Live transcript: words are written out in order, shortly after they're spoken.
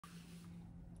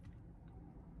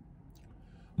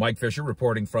Mike Fisher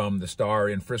reporting from the Star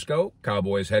in Frisco,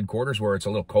 Cowboys headquarters, where it's a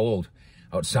little cold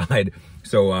outside.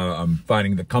 So I'm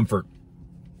finding the comfort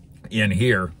in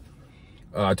here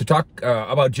to talk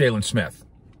about Jaylon Smith,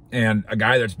 and a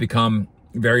guy that's become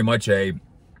very much a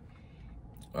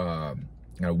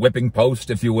whipping post,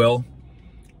 if you will,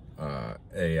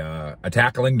 a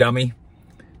tackling dummy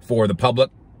for the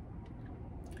public.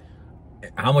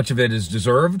 How much of it is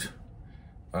deserved?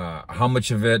 How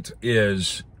much of it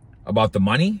is about the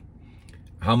money?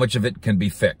 How much of it can be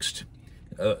fixed?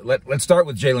 Let's start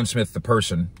with Jaylon Smith, the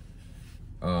person,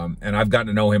 and I've gotten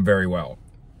to know him very well.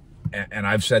 And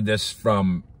I've said this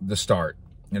from the start.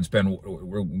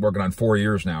 We're working on 4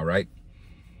 years now, right?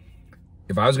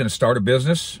 If I was going to start a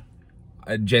business,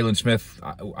 Jaylon Smith,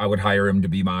 I would hire him to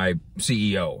be my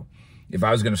CEO. If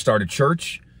I was going to start a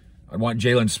church, I'd want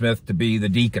Jaylon Smith to be the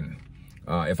deacon.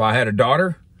 If I had a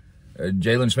daughter,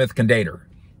 Jaylon Smith can date her.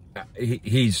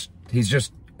 He's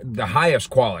just the highest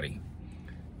quality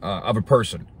of a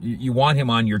person. You want him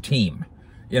on your team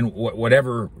in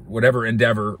whatever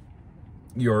endeavor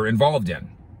you're involved in.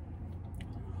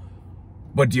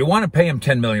 But do you want to pay him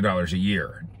 $10 million a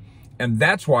year? And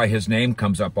that's why his name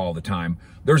comes up all the time.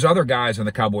 There's other guys on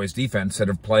the Cowboys defense that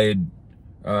have played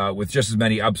with just as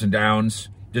many ups and downs,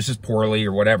 just as poorly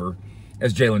or whatever,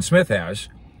 as Jaylon Smith has.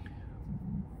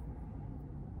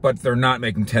 But they're not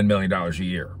making $10 million a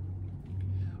year.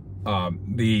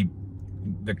 The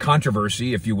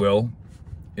controversy, if you will,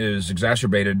 is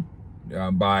exacerbated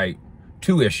by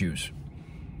two issues.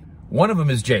 One of them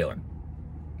is Jaylon.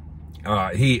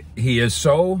 He is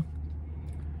so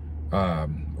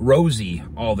rosy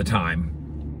all the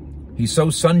time. He's so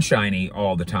sunshiny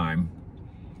all the time.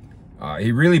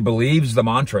 He really believes the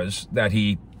mantras that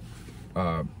he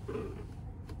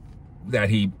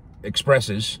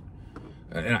expresses.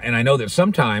 And I know that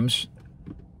sometimes,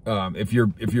 if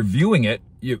you're viewing it,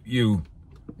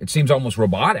 it seems almost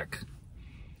robotic.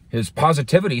 His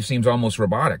positivity seems almost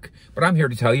robotic. But I'm here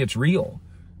to tell you it's real.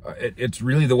 It's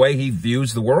really the way he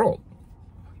views the world.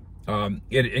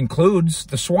 It includes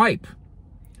the swipe,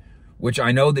 which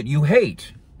I know that you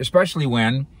hate, especially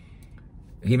when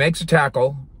he makes a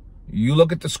tackle. You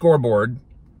look at the scoreboard.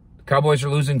 The Cowboys are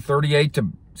losing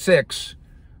 38-6,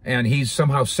 and he's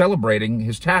somehow celebrating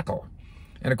his tackle.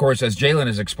 And, of course, as Jaylon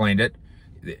has explained it,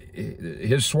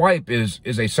 his swipe is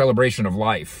a celebration of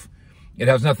life. It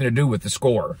has nothing to do with the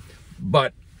score.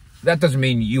 But that doesn't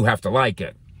mean you have to like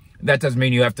it. That doesn't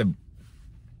mean you have to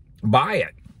buy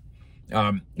it.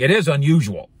 It is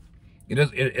unusual.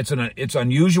 It's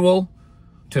unusual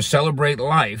to celebrate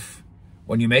life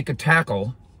when you make a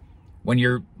tackle when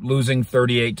you're losing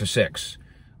 38-6.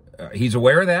 He's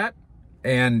aware of that,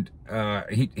 and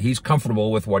he's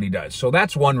comfortable with what he does. So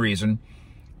that's one reason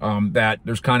that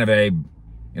there's kind of a,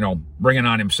 bringing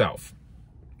on himself.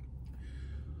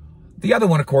 The other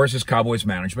one, of course, is Cowboys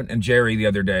management. And Jerry the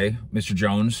other day, Mr.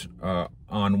 Jones, on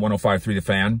 105.3 The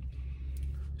Fan,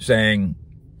 saying,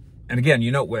 and again,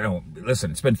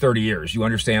 listen, it's been 30 years. You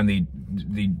understand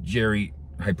the Jerry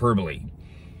hyperbole.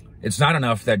 It's not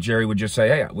enough that Jerry would just say,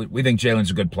 hey, we think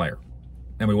Jaylon's a good player,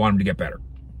 and we want him to get better.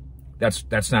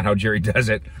 That's not how Jerry does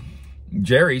it.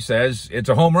 Jerry says it's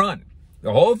a home run.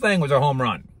 The whole thing was a home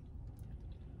run.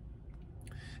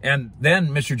 And then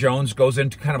Mr. Jones goes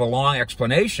into kind of a long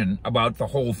explanation about the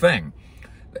whole thing.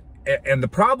 And the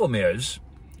problem is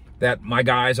that my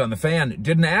guys on the Fan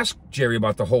didn't ask Jerry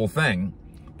about the whole thing.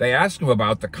 They asked him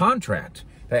about the contract.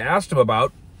 They asked him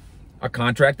about a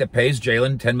contract that pays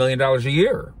Jaylon $10 million a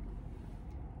year.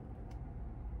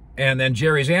 And then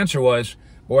Jerry's answer was,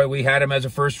 boy, we had him as a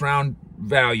first-round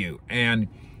value. And,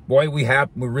 boy, we're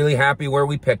really happy where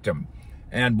we picked him.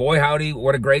 And, boy, howdy,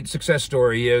 what a great success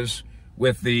story he is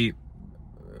with the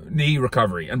knee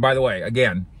recovery. And by the way,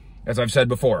 again, as I've said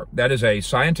before, that is a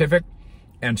scientific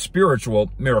and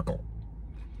spiritual miracle.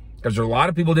 Because there are a lot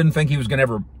of people didn't think he was going to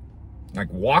ever,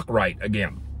 walk right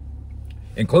again,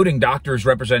 including doctors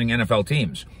representing NFL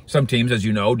teams. Some teams, as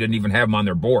you know, didn't even have him on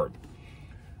their board.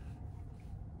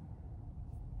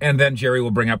 And then Jerry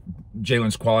will bring up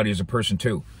Jaylon's quality as a person,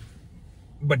 too.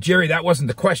 But, Jerry, that wasn't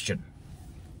the question.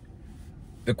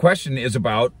 The question is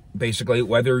about, basically,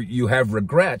 whether you have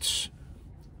regrets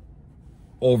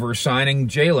over signing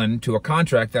Jaylon to a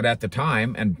contract that at the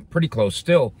time, and pretty close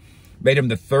still, made him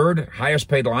the third highest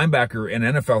paid linebacker in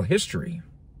NFL history.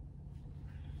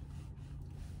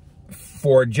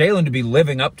 For Jaylon to be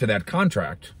living up to that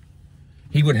contract,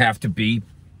 he would have to be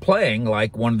playing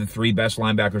like one of the three best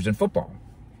linebackers in football.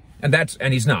 And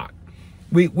he's not.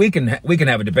 We can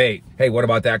have a debate. Hey, what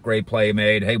about that great play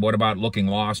made? Hey, what about looking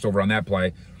lost over on that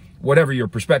play? Whatever your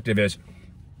perspective is,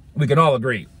 we can all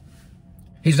agree.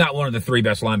 He's not one of the 3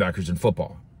 best linebackers in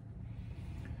football.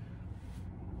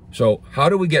 So how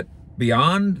do we get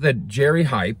beyond the Jerry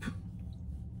hype,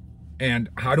 and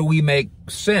how do we make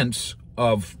sense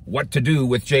of what to do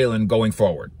with Jaylon going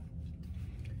forward?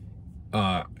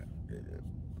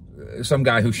 Some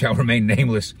guy who shall remain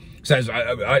nameless says,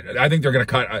 I think they're going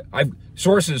to cut.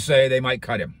 Sources say they might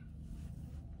cut him.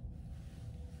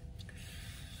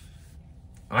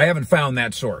 I haven't found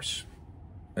that source.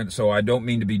 And so I don't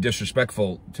mean to be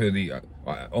disrespectful to the,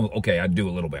 okay, I do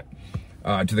a little bit,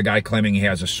 to the guy claiming he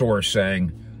has a source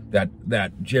saying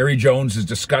that Jerry Jones is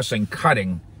discussing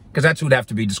cutting, because that's who'd have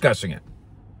to be discussing it.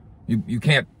 You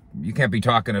can't be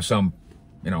talking to some,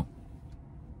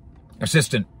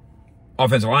 assistant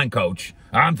offensive line coach.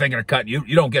 I'm thinking of cutting you.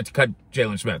 You don't get to cut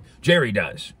Jaylon Smith. Jerry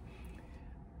does.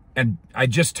 And I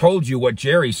just told you what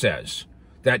Jerry says,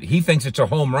 that he thinks it's a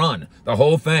home run, the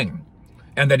whole thing,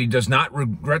 and that he does not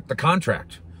regret the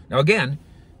contract. Now, again,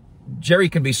 Jerry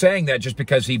can be saying that just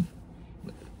because he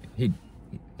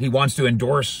wants to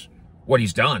endorse what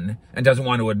he's done and doesn't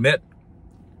want to admit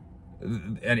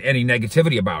any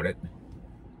negativity about it.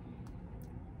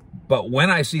 But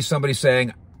when I see somebody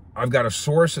saying, I've got a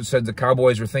source that said the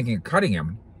Cowboys are thinking of cutting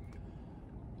him,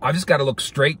 I've just got to look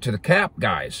straight to the cap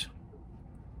guys.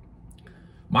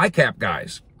 My cap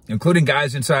guys, including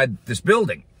guys inside this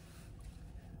building.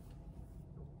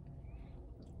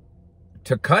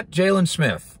 To cut Jaylon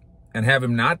Smith and have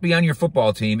him not be on your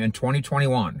football team in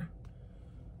 2021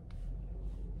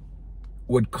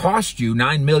 would cost you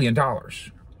 $9 million.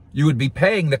 You would be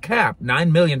paying the cap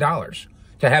 $9 million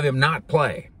to have him not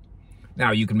play.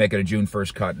 Now, you can make it a June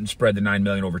 1st cut and spread the $9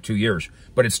 million over 2 years,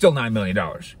 but it's still $9 million.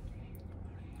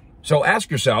 So ask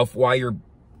yourself why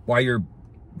you're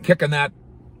kicking that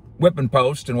whipping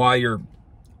post and why you're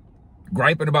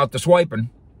griping about the swiping.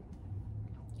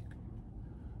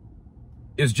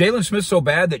 Is Jaylon Smith so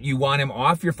bad that you want him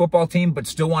off your football team but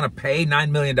still want to pay $9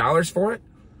 million for it?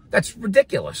 That's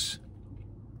ridiculous.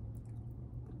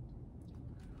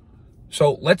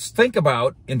 So let's think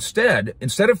about, instead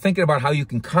of thinking about how you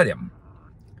can cut him,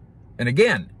 and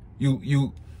again,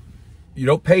 you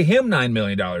don't pay him $9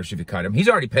 million if you cut him. He's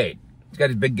already paid. He's got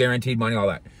his big guaranteed money, all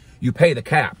that. You pay the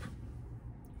cap.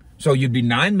 So you'd be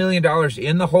 $9 million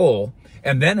in the hole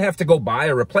and then have to go buy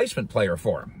a replacement player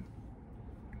for him.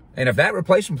 And if that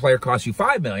replacement player costs you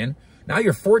 $5 million, now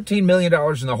you're $14 million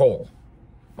in the hole.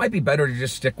 Might be better to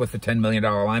just stick with the $10 million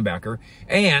linebacker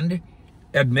and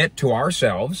admit to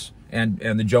ourselves, and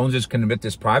the Joneses can admit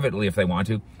this privately if they want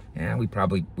to,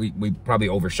 we probably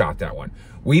overshot that one.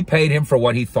 We paid him for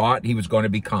what he thought he was going to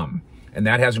become, and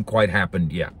that hasn't quite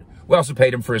happened yet. We also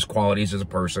paid him for his qualities as a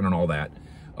person and all that,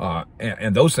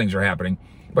 and those things are happening.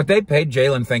 But they paid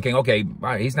Jaylon thinking, okay,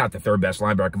 he's not the 3rd best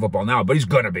linebacker in football now, but he's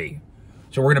going to be.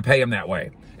 So we're going to pay him that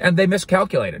way. And they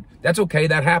miscalculated. That's okay.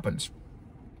 That happens.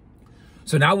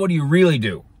 So now what do you really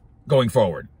do going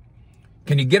forward?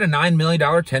 Can you get a $9 million,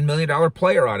 $10 million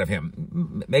player out of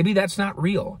him? Maybe that's not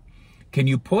real. Can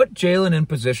you put Jaylon in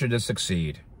position to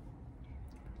succeed?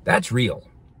 That's real.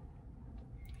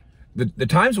 The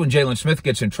times when Jaylon Smith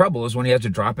gets in trouble is when he has to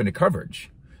drop into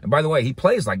coverage. And by the way, he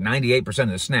plays like 98% of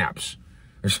the snaps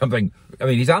or something. I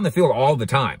mean, he's on the field all the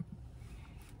time.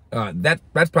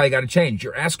 That's probably got to change.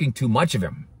 You're asking too much of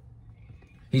him.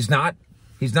 He's not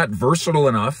versatile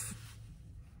enough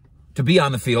to be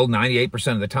on the field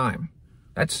 98% of the time.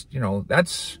 That's your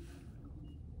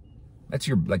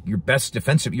best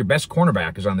defensive, your best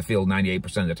cornerback is on the field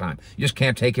 98% of the time. You just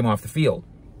can't take him off the field.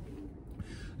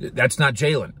 That's not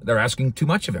Jaylon. They're asking too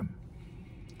much of him.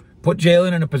 Put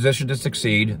Jaylon in a position to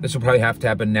succeed. This will probably have to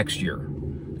happen next year.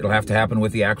 It'll have to happen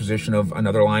with the acquisition of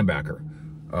another linebacker,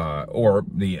 or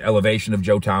the elevation of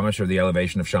Joe Thomas or the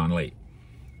elevation of Sean Lee.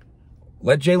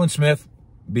 Let Jaylon Smith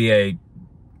be a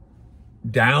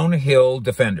downhill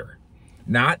defender,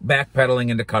 not backpedaling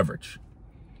into coverage.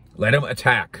 Let him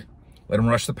attack. Let him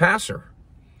rush the passer.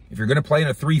 If you're going to play in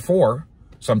a 3-4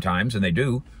 sometimes, and they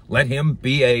do, let him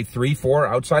be a 3-4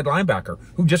 outside linebacker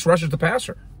who just rushes the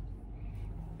passer.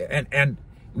 And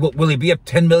will he be a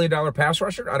 $10 million pass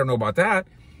rusher? I don't know about that.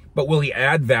 But will he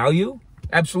add value?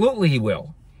 Absolutely he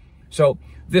will. So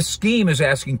this scheme is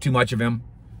asking too much of him.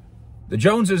 The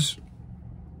Joneses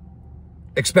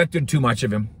expected too much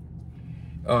of him.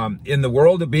 In the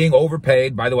world of being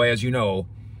overpaid, by the way, as you know,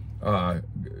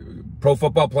 pro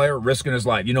football player risking his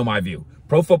life. You know my view.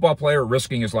 Pro football player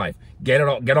risking his life. Get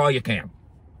all you can.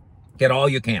 Get all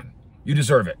you can. You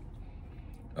deserve it.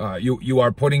 You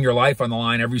are putting your life on the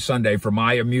line every Sunday for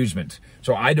my amusement.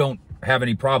 So I don't have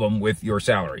any problem with your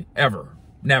salary. Ever.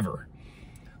 Never.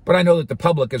 But I know that the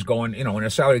public is going, in a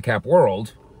salary cap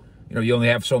world, you only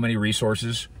have so many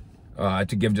resources.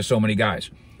 to give to so many guys.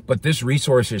 But this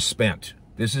resource is spent.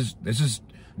 This is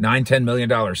 $9-10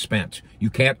 million spent. You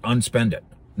can't unspend it.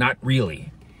 Not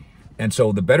really. And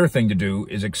so the better thing to do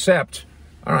is accept,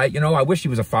 all right, I wish he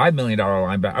was a $5 million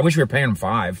linebacker. I wish we were paying him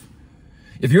 $5.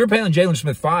 If you were paying Jaylon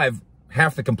Smith $5,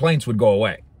 half the complaints would go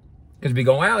away. Because we'd be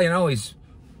going, well, he's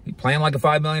playing like a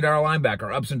 $5 million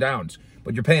linebacker, ups and downs.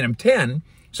 But you're paying him 10,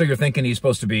 so you're thinking he's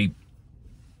supposed to be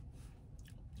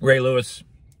Ray Lewis,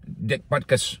 Dick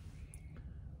Butkus,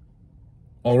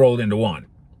 all rolled into one.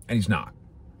 And he's not.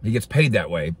 He gets paid that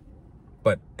way,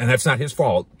 and that's not his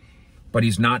fault, but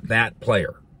he's not that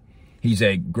player. He's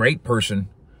a great person,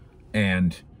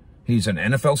 and he's an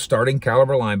NFL starting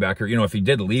caliber linebacker. If he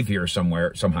did leave here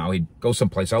somehow, he'd go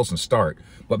someplace else and start,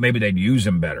 but maybe they'd use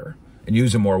him better and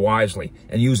use him more wisely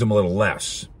and use him a little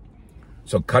less.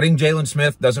 So cutting Jaylon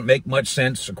Smith doesn't make much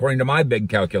sense, according to my big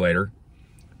calculator.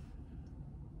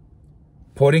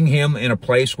 Putting him in a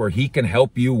place where he can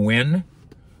help you win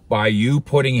by you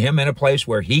putting him in a place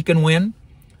where he can win,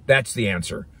 that's the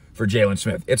answer for Jaylon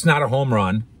Smith. It's not a home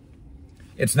run.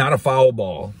 It's not a foul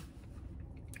ball.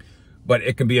 But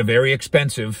it can be a very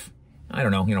expensive,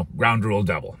 ground rule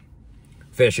double.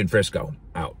 Fish in Frisco,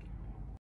 out.